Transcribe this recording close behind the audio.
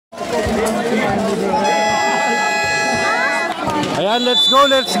Ayan, let's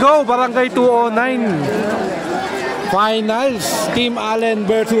go. Barangay 209. Finals. Team Allen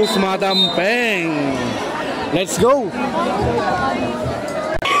versus Madam Peng. Let's go.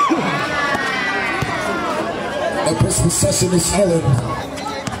 The first possession is Allen.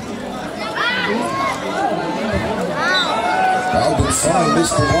 Out inside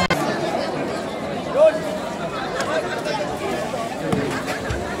is the one.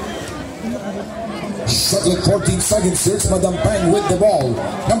 Shot with 14 seconds. Here's Madam Peng with the ball.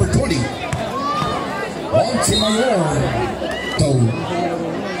 Number 20. Montemayor.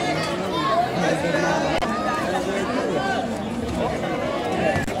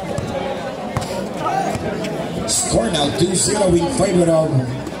 Score now 2-0 in favor of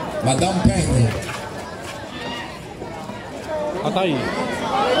Madam Peng. Atay.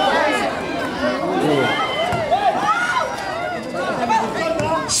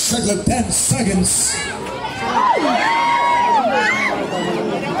 Shot with 10 seconds.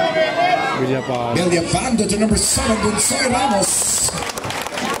 Villapando to number 7, Gonzalo Ramos.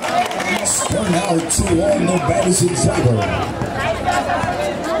 Score now 2-1, no battles in favor.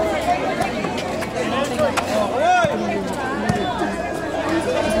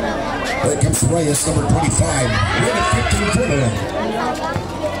 Here comes Reyes, number 25, with a 15-footer.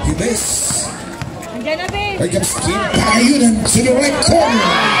 He missed. Here comes Kim Payunan to the right corner.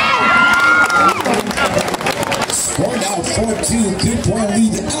 Score now 4-2, 3-point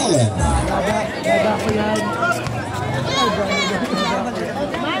lead Allen.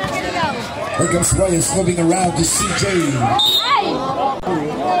 Here comes Reyes moving around to CJ.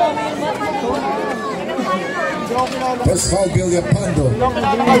 First foul, Villapando.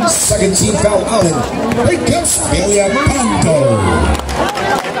 Second team foul, Allen. Here comes Villapando.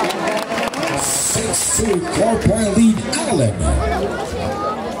 6-2, 4-point lead, Allen.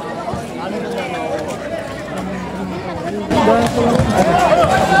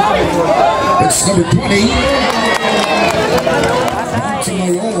 It's number 20.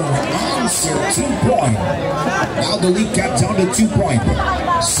 Montemayor answer 2-point. Now the lead got down to 2-point.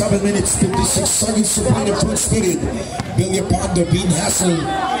 7 minutes, 56 seconds to play the first period. Villapando being hassled.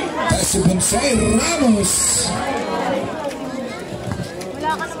 Pass Gonzalo Ramos.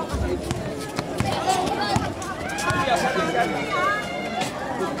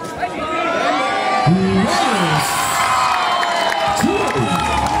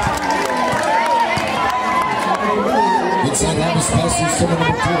 Inside Ramos passes to number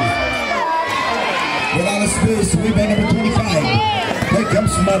 2. Without a space, rebound number 25. Here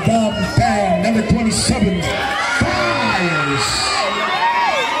comes Madam Peng, number 27. Fires.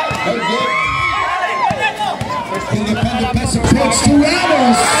 Again. Villapando pass approach to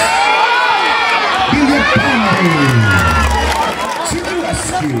Ramos. Villapando to the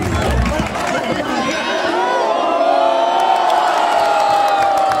rescue.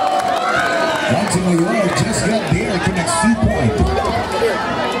 Montemayor just got there, connects 2-point.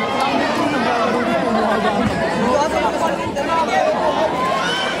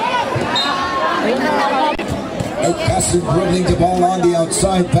 Passer dribbling the ball on the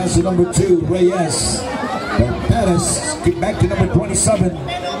outside, pass to number 2, Reyes. Perez, get back to number 27.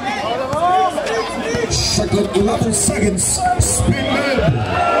 Shot 11 seconds, spin mid.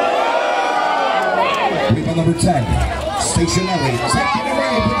 Rebound number 10, stationary, taking it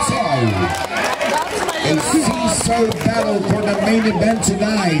right inside. A seesaw battle for the main event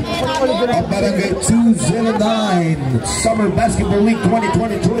tonight of Barangay 209 Summer Basketball League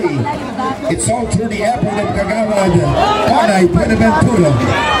 2023. It's all through the airport of Kagawad, Panay, Buenaventura.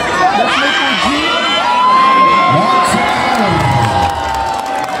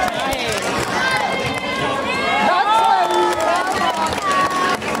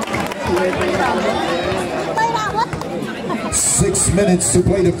 Six minutes to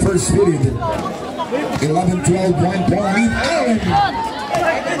play the first period. 11-12, 1-point lead, Allen.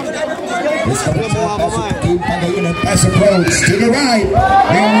 This number 10 pass to Kim Payunan, pass approach to the right.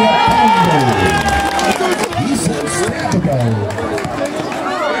 Villapando. He's unstoppable.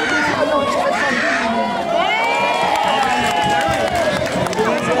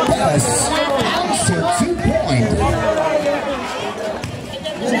 Pass, answer 2-point.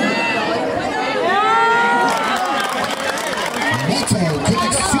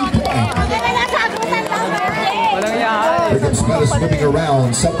 Here comes Pettis moving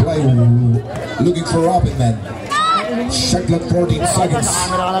around, supply looking for Robin man. Shot clock 14 seconds.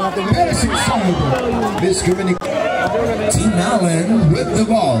 Pettis inside. Miss Team Allen with the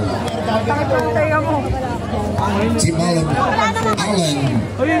ball. Team Allen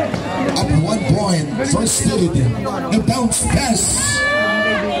up 1 point. First period. The bounce pass.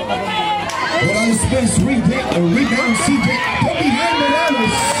 Nice miss, rebound, CJ. Put behind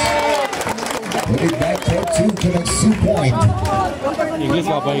Morales. Put it back for 2, connects 2 point. English,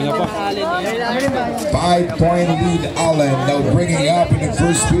 papahinga pa. 5-point lead, Allen. Now bringing up in the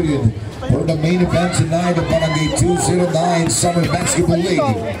first period for the main event tonight, the Barangay 209 Summer Basketball League.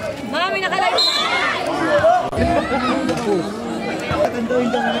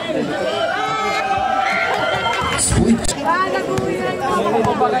 Split.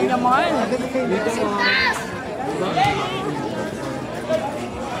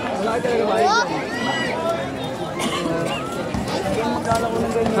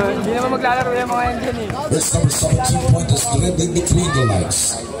 First number 17 pointers dribbling between the legs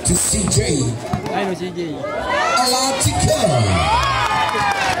to CJ. Alatica.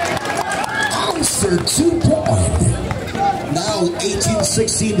 Answer 2-point. Now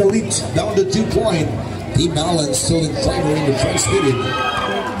 18-16 the lead down to 2-point. Team Allen still in favor in the first period.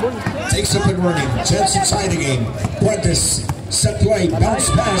 Takes up and running. Chance inside the game. Puentes. Set play. Bounce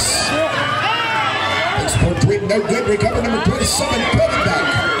pass. Export three. No good. Recover number 27. Put it back.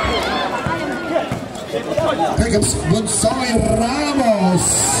 Pickups. Gonzalo Ramos.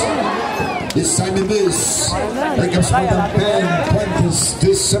 This time in this. Pickups for the Ben. Puentes.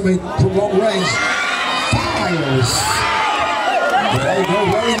 This time from long range. Fires. The ball go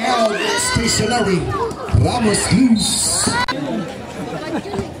running out. Stationary. Ramos loose.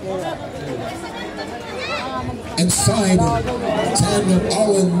 Inside, Tandem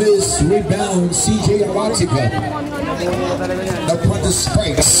Allen miss, rebound, CJ Alatica. The Puentes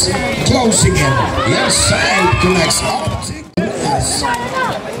spikes, closing in. The outside connects up.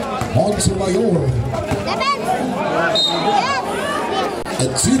 Montemayor. A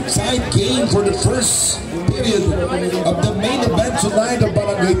 2-tie game for the first period of the main event tonight, the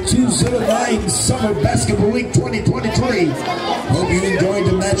Barangay 209 Summer Basketball League 2023. Hope you enjoyed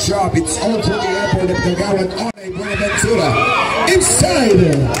the matchup. It's all for the airport of Naganap on a Buenaventura.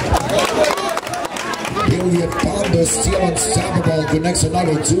 Inside! Billiard Panda still unstoppable, connects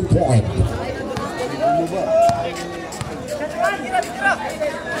another 2-point.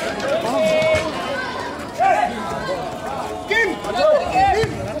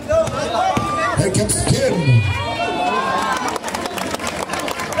 Here comes Kim.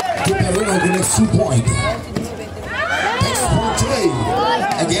 Tuperino the next 2-point. Export today.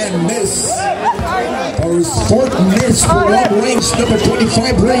 Again, miss. For his 4th miss for long range, number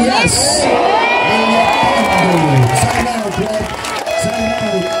 25, Reyes. Time out, Brad. Time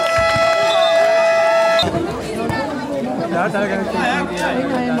out.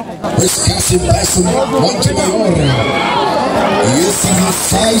 Discussing lesson Montemayor. Using his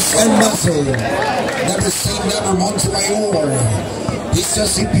size and muscle. Never say never, Montemayor. He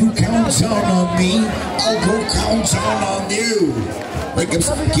says if you count down on me, I'll go count down on you. Wake up,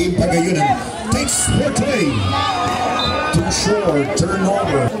 Kim Pagayunan. Takes for today. Too short,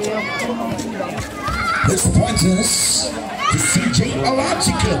 turnover. It's pointless to CJ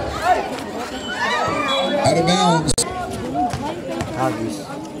Alatica. Out of bounds.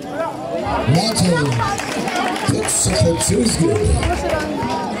 Mato. Looks like a Tuesday.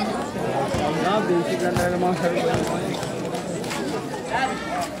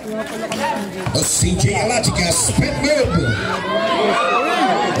 A CJ Alatica spin move.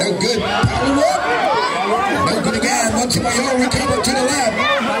 No good. Power up. No good again. Montemayor recover to the left.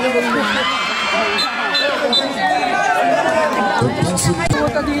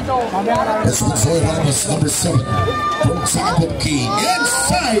 That's Gonzalo Ramos, number 7. From top of key.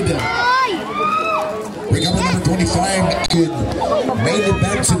 Inside. Recover number 25. Good. Main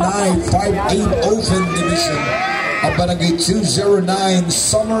event tonight. 5-8 open division of Barangay 209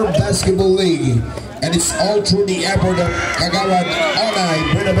 Summer Basketball League. And it's all through the airport of Kagawad, Onay,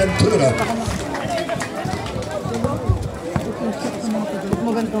 Buenaventura.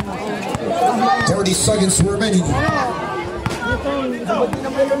 30 seconds remaining.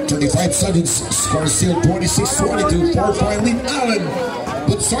 35 seconds. Score still 26-22. 4-5 lead Allen.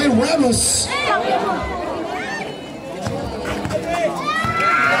 But sorry, Ramos.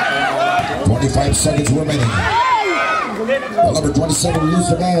 25 seconds remaining. Well, number 27 lose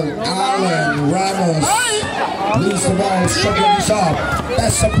the ball. Allen Ramos lose the ball. Struggling this up.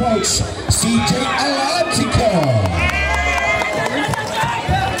 Best approach. CJ Alatica.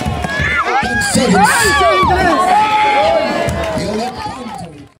 10 seconds.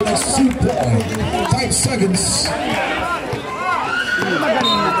 Next 2-point. 5 seconds.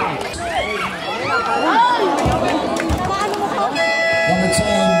 Number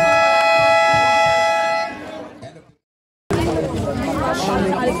 10.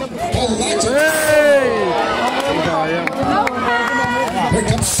 Here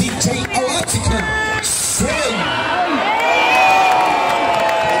comes CJ Alatica.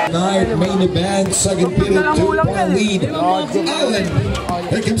 main event. Second period, 2-point lead. Allen.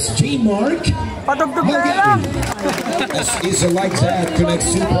 Here comes J-Mark. As is like that,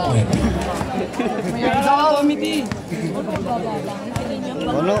 connects 2 points.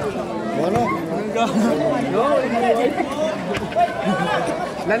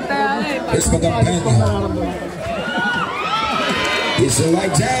 Here's Madam Peng. Is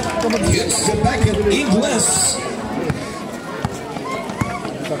like that? Hits the Bakit Ingles.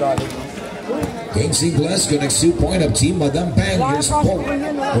 James Ingles connects 2 points of Team Madam Peng. Here's Paul, or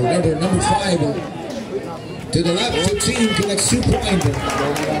rather number 5. To the left, 15 connects 2 points.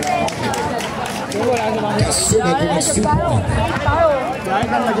 Kasuga connects 2 points.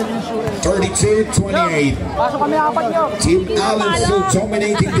 32-28. Team Allen still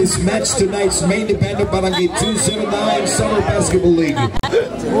dominating this match tonight's main event of Barangay 209 Summer Basketball League.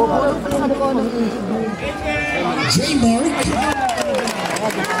 J-Mark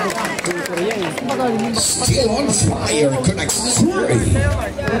still on fire, connects 3.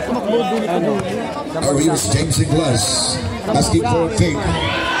 Now here's James Ingles asking for a fake.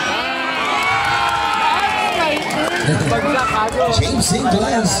 James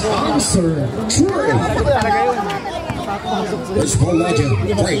Ingles answer 3. There's Paul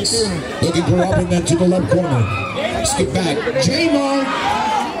Legend, breaks, looking for Robin to the left corner. Skip back, J-Mark.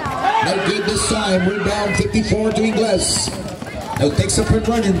 No good this time, rebound 54 to Ingles. Now takes up and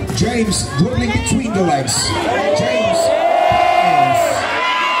running, James dribbling between the legs. James,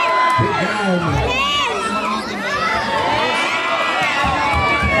 rebound.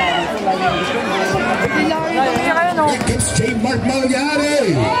 Here comes J-Mark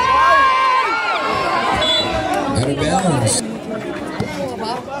Malyari. Out of bounds.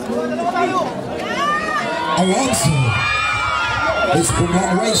 Alonso. This from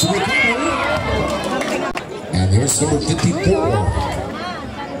long race recovery. And here's number 54.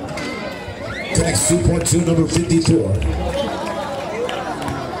 Connects 2.2, number 54.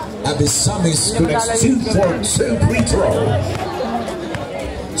 Abisamis connects 2 for 2 free throw.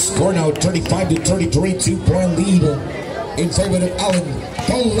 Score now 35-33, 2-point lead in favor of Allen.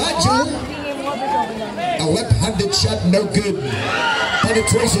 Polaja. A left-handed shot, no good.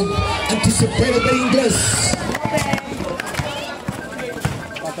 Penetration anticipated by Ingles.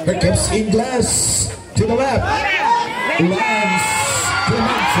 Here comes Ingles to the left. Lance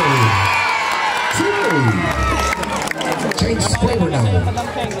Clemente. 2. Change favor now.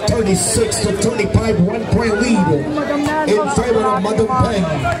 36-35, 1-point lead in favor of Madam Peng.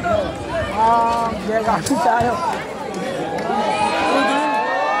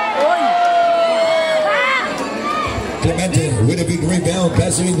 Clemente with a big rebound,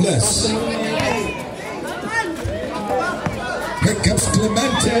 passing Ingles. Here comes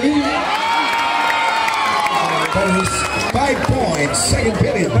Clemente. For his 5 points, second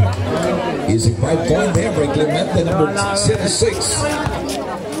period. He's a 5-point average, Clemente, number 6.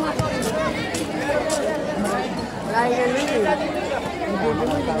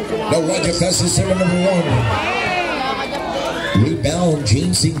 No Roger passes to number 1. Rebound,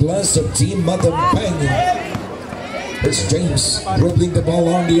 James Ingles of Team Madam Peng. Here's James dribbling the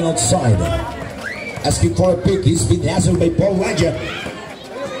ball on the outside. Asking for a pick, he's been hassled by Paul Laja.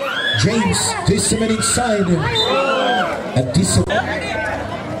 James, this man inside. And this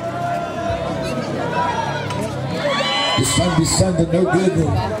time beside no good.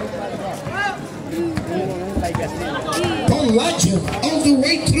 Paul Laja all the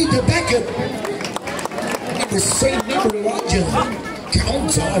way through the Bakit. And the same number Laja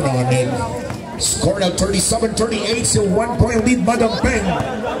counts on it. Scored out 37-38, still 1-point lead, Madam Peng.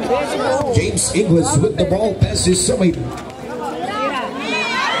 James Ingles with the ball, passes Summit.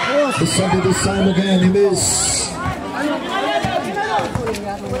 It's under this time again, he missed.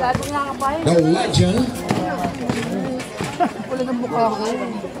 No legend.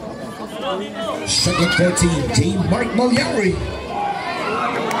 Second 14, J-Mark Malyari.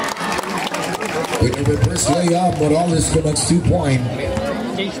 With the reverse layup, Morales connects 2 points.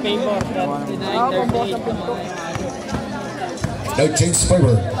 No change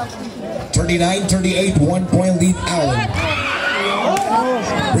favor. 39-38, 1-point lead Allen.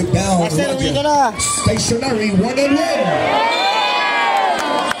 Rebound, Roger. Stationary, 1-1.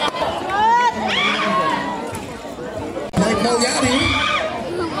 Mike Malyari.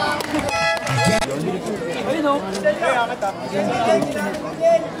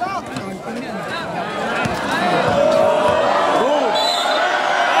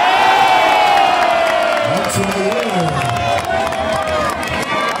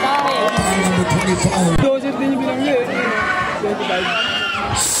 Number 25.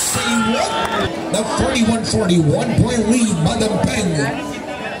 See what? The 41-40, 1-point lead, Madam Peng.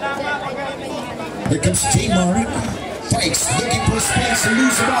 Here comes J-Mark. Fakes, looking for space and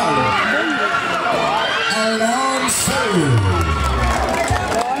lose the ball. Alonso.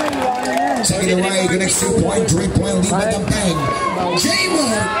 Taking it away, the next 2-point, 3-point lead by Dampang.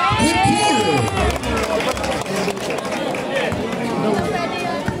 J-Mark with Porter.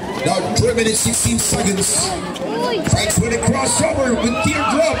 Now 3 minutes, 16 seconds. Fakes with a crossover with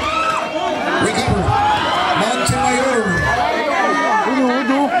teardrop. Recover. Montemayor.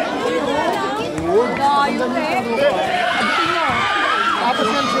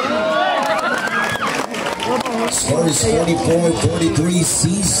 Score is 44-43.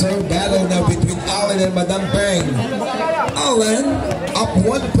 Caesar battle now between Allen and Madam Pang. Allen up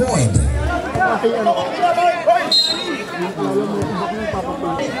 1 point.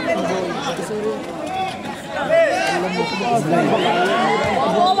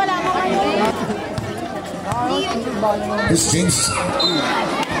 Here's James.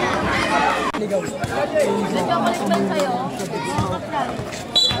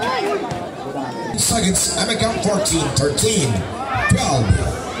 Seconds, I'm count 14, 13, 12.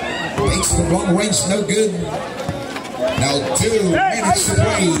 Takes the long range, no good. Now 2 minutes to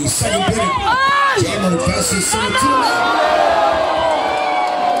play, 7 minutes. Jammer passes 17.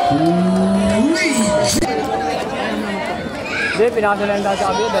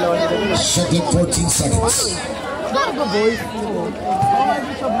 Shot clock 14 seconds.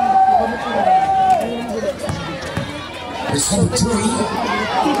 It's number 3.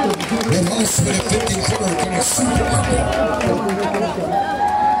 Ramos with a 15 corner can a super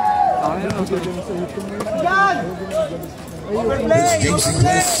It's James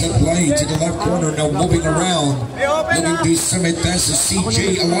Ingles play to the left corner, now moving around. Looking to submit pass to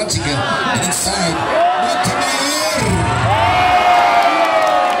CJ Alatica. And inside, Montemayor.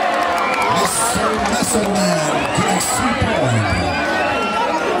 Mr. Messelman can a super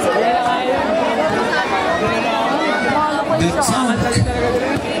The tank,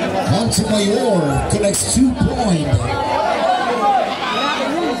 Montemayor connects 2 points.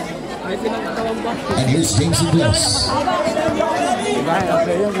 And here's James Ingles.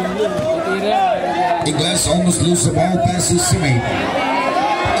 Ingles almost loses the ball, passes to me.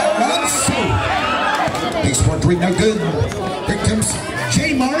 Alonso. Takes for 3, no good. Here comes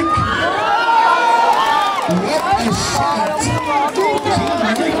J-Mark. What a shot.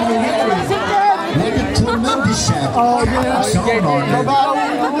 What a tremendous shot.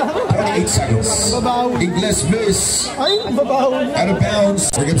 28 seconds. Ingles miss. Out of bounds.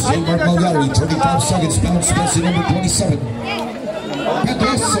 Here comes J-Mark Malgari. 25 seconds. Bounce against the number 27.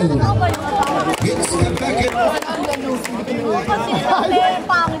 Pedroso. Hits the Bakit.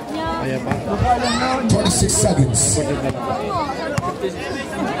 26 seconds.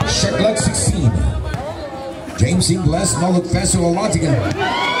 Shot clock 16. James Ingles, now look fast to Alatica.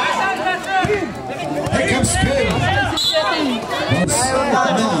 Here comes Spin.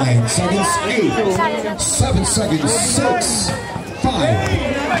 9 seconds, 8, 7 seconds, 6, 5,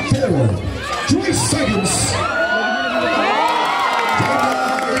 4, 3 seconds.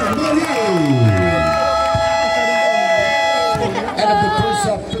 End of the first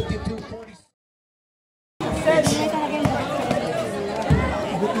half, 52-40.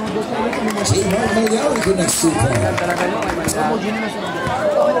 J-Mark Malgari the next 2 points.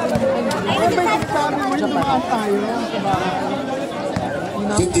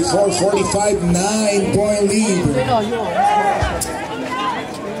 54-45, 9-point lead.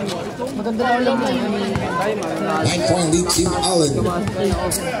 9-point lead, Team Allen.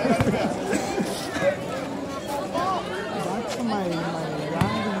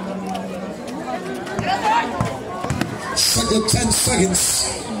 Second 10 seconds.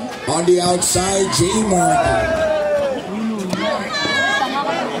 On the outside, J-Mark.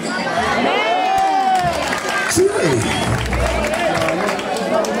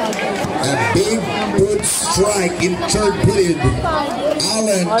 A big good strike in third period.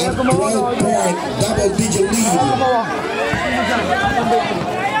 Allen at 12-point double-digit lead.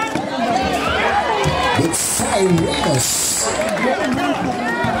 With Cyrus.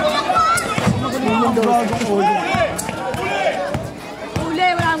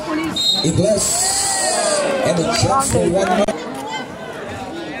 Ingles and a chance for 1 more.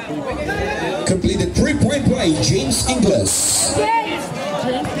 Completed 3-point play, James Ingles.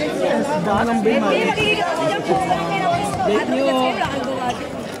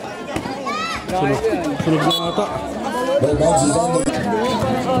 Sunog na ata. Ball bounces on the...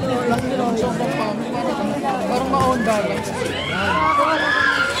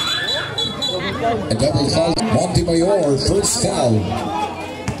 A double foul. Montemayor, first foul.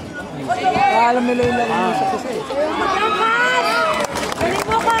 Alam nila yung laro sa kasi.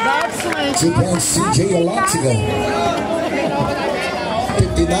 2 points, CJ Alatsiga.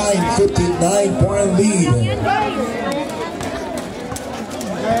 59-59 point lead.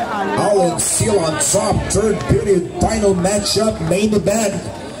 Allen still on top, third period, final matchup, main event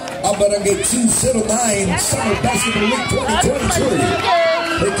of Barangay 209 Summer Basketball League 2022.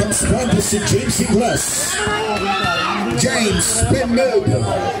 Here comes Prentice to James Ingles. James, spin mid.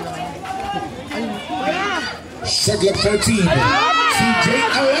 Shagla 14, CJ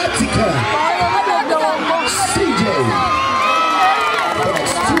Alatica. CJ.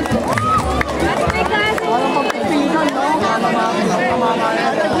 That's 2 points.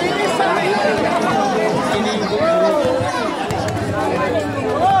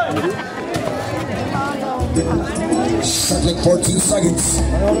 Shagla 14 seconds.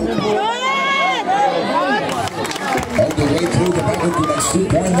 All the way through the battle to next 2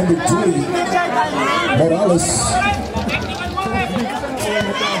 point number 3. Morales.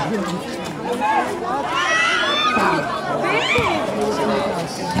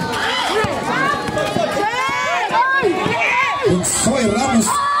 Soy Ramos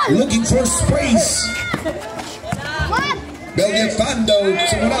looking for space. Belgefando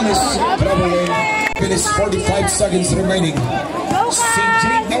to Morales. Traveling. Finish 45 seconds remaining. CJ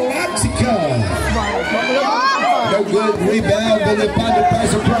Alatica. No good rebound. Belgefando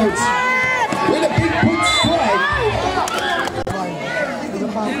pass approach. With a big boot strike.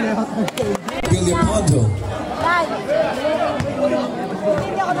 Belgefando.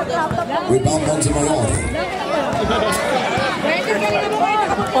 Rebound onto Morales.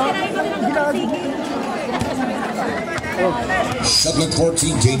 Shuttle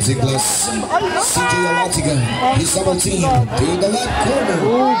 14, James Ingles. CJ Alatica. He's double team. To the left corner.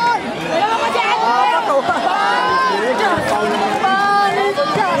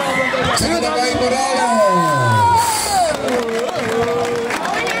 Tanaway Morales.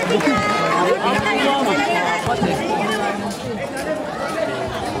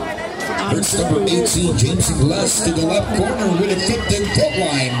 It's number 18, James Ingles to the left corner with a 15-foot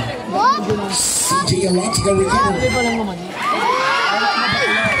line. CJ Alatica recovered.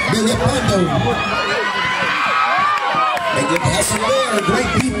 Belgefando. They get pass it there.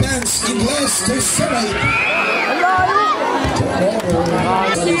 Great defense. Ingles to separate.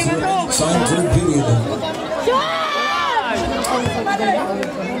 Time to the period.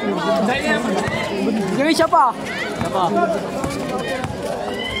 Gawin siya pa.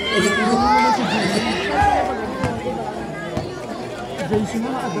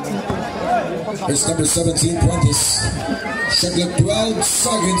 It's number 17, Prentice. Shagla 12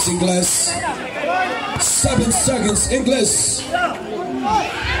 seconds, Ingles. 7 seconds, Ingles.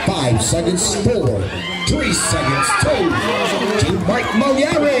 5 seconds, 4. 3 seconds, 2. Team Mike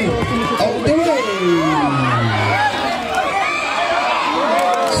Maliari. All the way.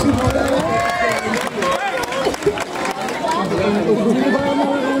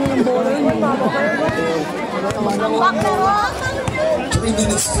 Three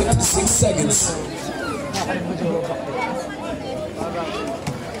minutes, 56 seconds.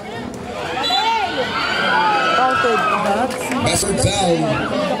 Bastard foul.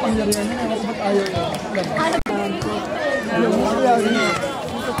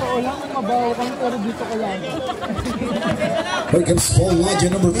 Here comes Paul Laja,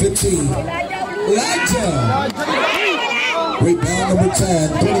 number 15. Laja. Rebound number 10.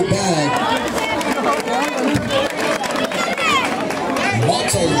 Put it back.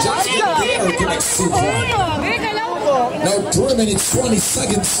 Monto just get there. Connects Super. Now 3 minutes, 20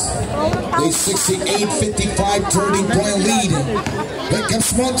 seconds. They 68-55 turning point lead. Here comes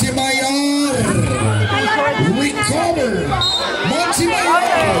Montemayor. Recover. Montemayor.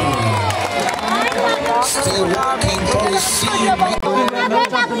 Still working for his team.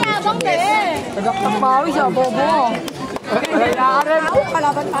 Nagpawi siya, bobo. Kailangan ako,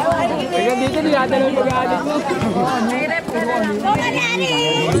 kalaban tayo. Kaya dito niyadala yung mag-aalit mo.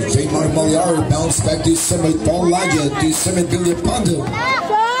 Jamar Maliar bounce back to Summit Paul Laja to Summit Belgefando.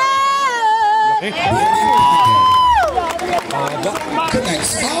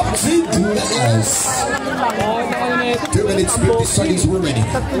 Connects up to glass. 2 minutes, 50 seconds remaining.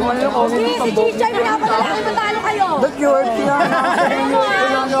 Ba't yun?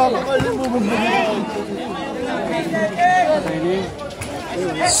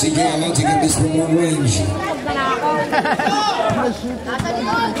 CJ Alatica this from long range.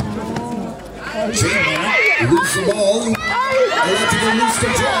 Jamar lose the ball. Alatica lose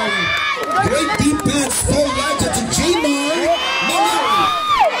control. Great defense. Paul Laja to Jamar.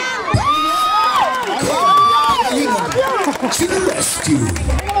 To the rescue.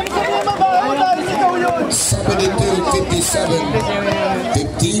 72-57.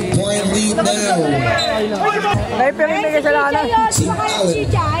 15-point lead now. May pinimigay sa lahat. Team Allen.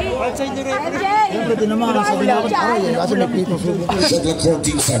 Shot clock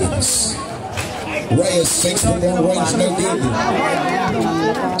 14 seconds. Reyes takes from long range, no good.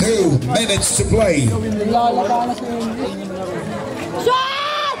 2 minutes to play.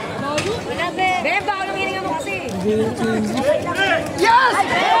 Shot! Beba, anong hininga mo kasi? Yes!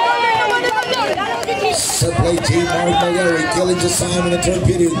 Set play team Mark Mallory killing the sign in the third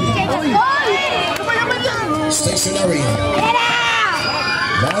period. Stationary.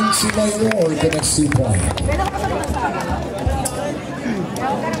 Nancy Mayor connects 2 points.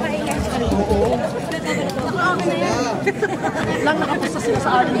 Lang nakapasta sila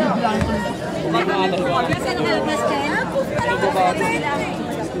sa atin.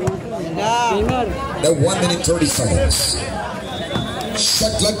 Now 1 minute 30 seconds.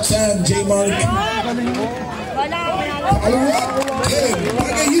 Shot clock 10, J Mark. Follow up, King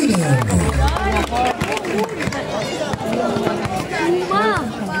Bagayunan.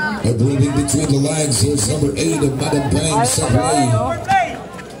 The breathing between the legs. Here's number 8 of Madam Bang, set play.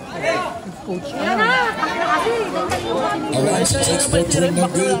 Alonso takes for 3, no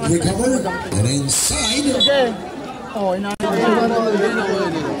good. Recover. And inside. Oh, ina.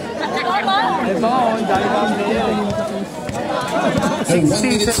 And 1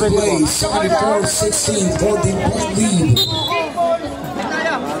 minute to play. 74-16, 14-point lead.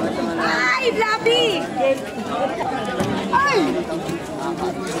 Ay, Blabby! Ay!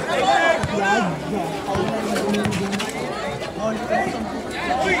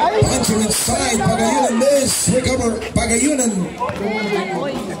 Puncher inside. Bagayunan miss. Recover. Bagayunan.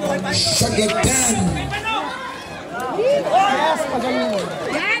 Shot like 10.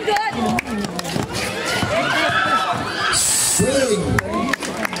 Yan, good! Swing.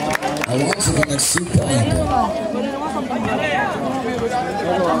 Alonso connects 2 points.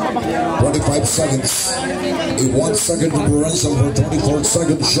 25 seconds. A 1 second differential for 24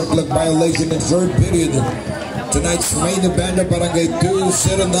 seconds. Shot clock violation in third period. Tonight's main event of Barangay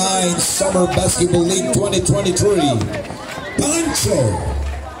 209 Summer Basketball League 2023. Pancho.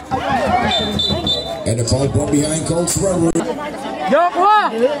 And the foul from behind calls Robert. Jokwa!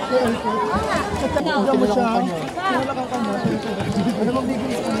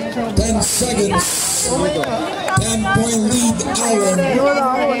 10 seconds. 10-point lead, Allen.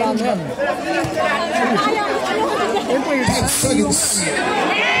 5 seconds.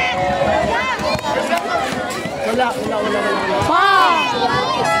 End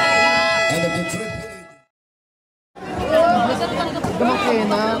of the trip.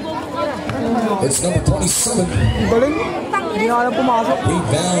 It's number 27. Hindi nga alam pumasok.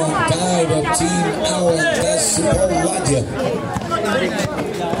 Rebound, dive of Team Allen. That's Paul Ladja.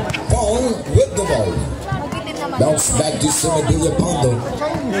 Paul with the ball. Bounce back to Sima Villapando.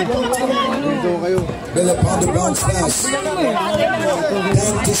 Villapando bounce pass.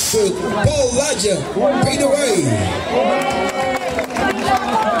 Down to shoot. Paul Ladja. Fade away.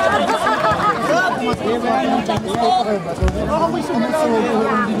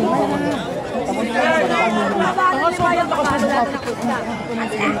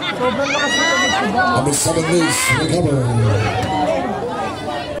 Number 7 moves. Recover.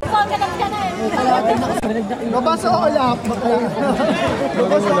 Nabasa ko lang.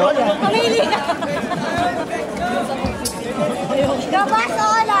 Nabasa ko lang. Pamili ka! Nabasa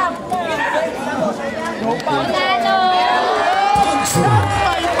ko lang! Panalo!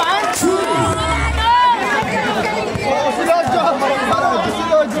 Pancho. Si Lojo. Parang si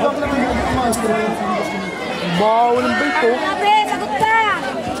Lojo. Bawal ng bait ko. Sabi, sagot ka!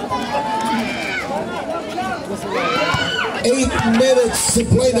 8 minutes to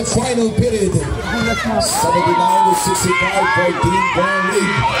play the final period. 79-65, 14-point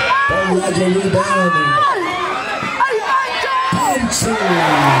lead. Paul Ladja rebound. Pancho.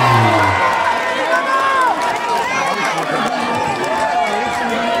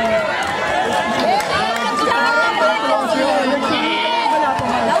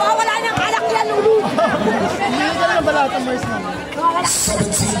 Nawawala ng alak yan, Lulu!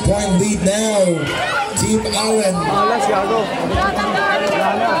 17-point lead now. Team Allen.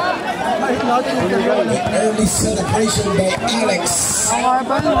 Early celebration by Alex. 8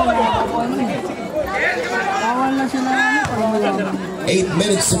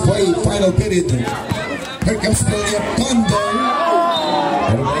 minutes to play, final period. Here comes William Pondo.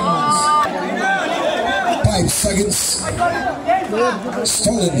 5 seconds.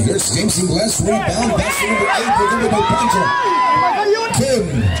 Stolen. Here's James Ingles. Rebound. Pass to number 8. Recovered by Pondo. Kim.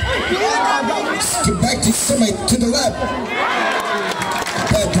 Back to Summit to the left.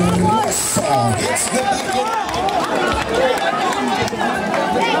 Pedrosa hits the back of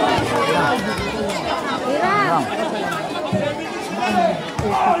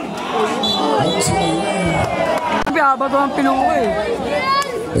babato ang pinuko eh.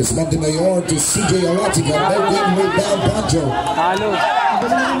 It's Montemayor to CJ Alatica. No good move down Pancho. Talo.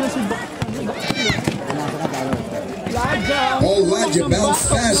 Paul Ladja bounce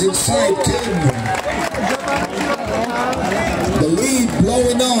pass inside Kim. The lead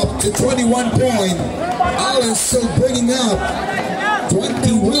blowing up to 21 point. Allen still bringing up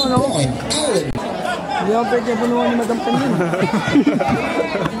 21 point. Allen. Hindi ako pwede punuan ni Madam Pangin.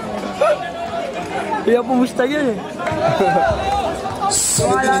 Kaya pumusta yun eh.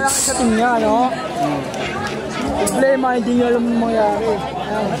 Wala lang sa team niya, no? Problema, hindi niya alam yung mangyari.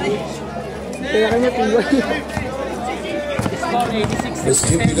 Kaya kanya tinggal. Let's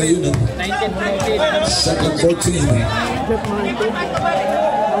keep it ayun. Second 14.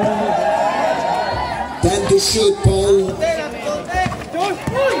 10 to shoot, Paul.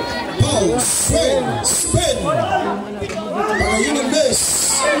 Paul, spin, spin. Ayun ang miss.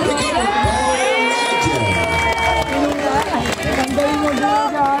 Recover, Paul Ladja.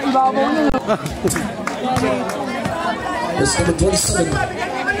 That's number 27.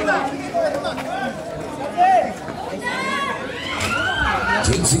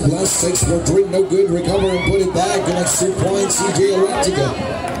 James Glass takes for three, no good. Recover and put it back. The next 3 points, CJ Alatica.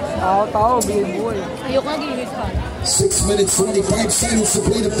 Ayoko na gilis pa. 6 minutes, 25 seconds to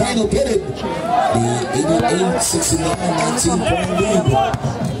play the final period. The 88-69, 19-point lead.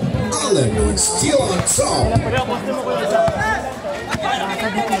 Allen is still on top.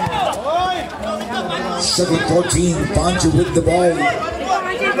 Second 14, Pancho with the ball.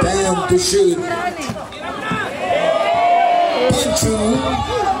 Down to shoot. Pancho.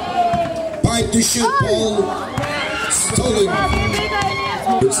 5 to shoot, ball. Stolen.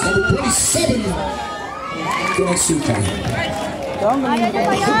 It's number 27. Konosuke.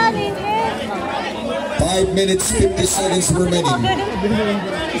 5 minutes, 50 seconds remaining.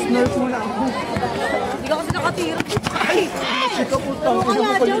 Hindi ka kasi nakatira. Kaya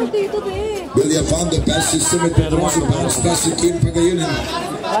dyan dito eh. William found the best system at the bounce pass to Kim Pagayunan.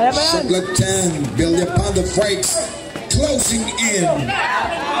 Shotlock 10. William found the breaks. Closing in.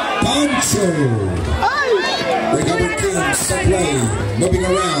 Pancho. Recover Kim. Step play. Moving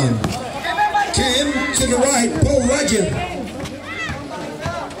around. Kim to the right. Paul Ladja.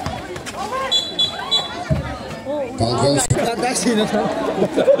 Foul goes.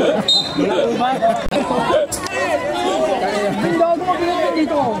 Hindi ako mapilagyan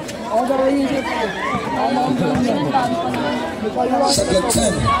dito. Ako gawin yung Shotlock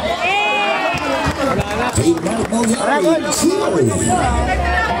 10.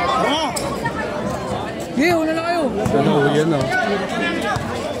 Sige, una na kayo. Ano, yan o.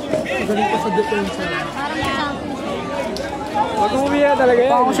 Galing pa sa depensa. Huwag umiya talaga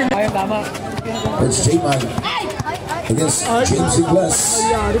yan. Ayun, tama. It's J-Man against James Glass.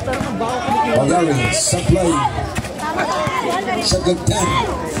 Magari, supply. Shotlock 10.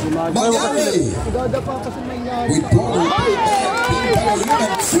 Magari. With ball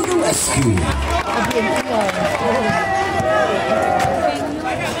back to the rescue.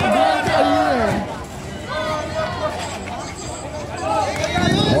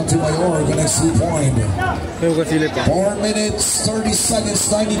 Montemayor the next 3 point. 4 minutes, 30 seconds,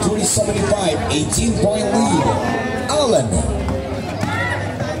 93-75. 18-point lead. Allen.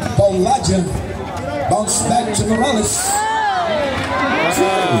 Paul Ladja. Bounce back to Morales.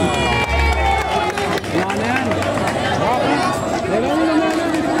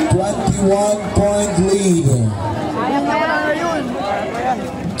 21-point lead.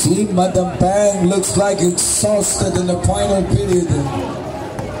 Team Madampang looks like exhausted in the final period.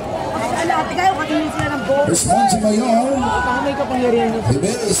 There's Montemayor. He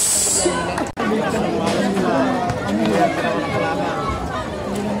missed.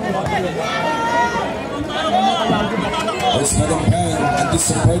 There's Madampang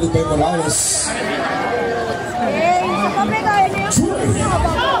anticipated by Morales.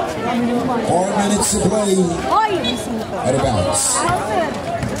 4 minutes to play. Out of bounds.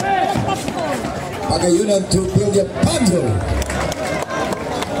 Pagayunan to William Pancho.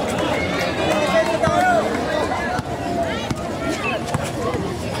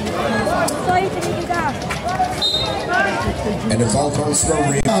 And the foul calls for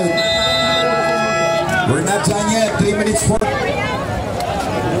rebound. We're not done yet. 3 minutes for.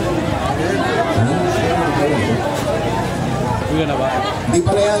 Hindi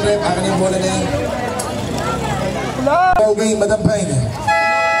pala yan, Rep. Akin yung bola na yan. Ball game, Madampang.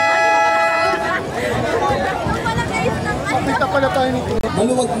 Kapita pala tayo nito.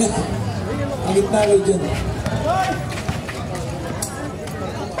 Maluwag na. Ang gitna kayo dyan.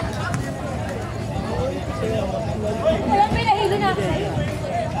 Walang pinahilo na ako sa'yo.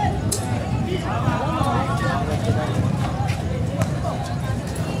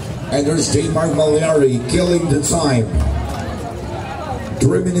 And there's J. Mark Maliari killing the time.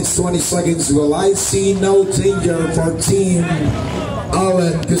 3 minutes 20 seconds. Well, I see no danger for Team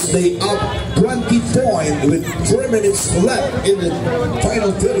Allen because they up 20 points with 3 minutes left in the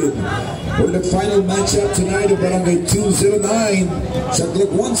final period. For the final matchup tonight of Barangay 209. Shot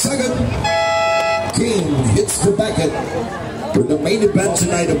clock 1 second. King hits the Bakit. For the main event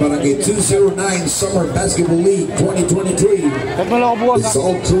tonight of Barangay 209 Summer Basketball League 2023. It's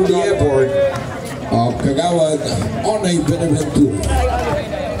all through the airport of Kagawad on a Beneventura.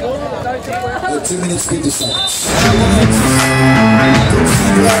 2 minutes 50 seconds.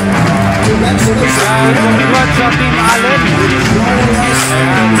 Congrats sa Team Allen.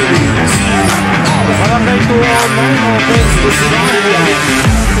 Barangay 209, okay, good to know.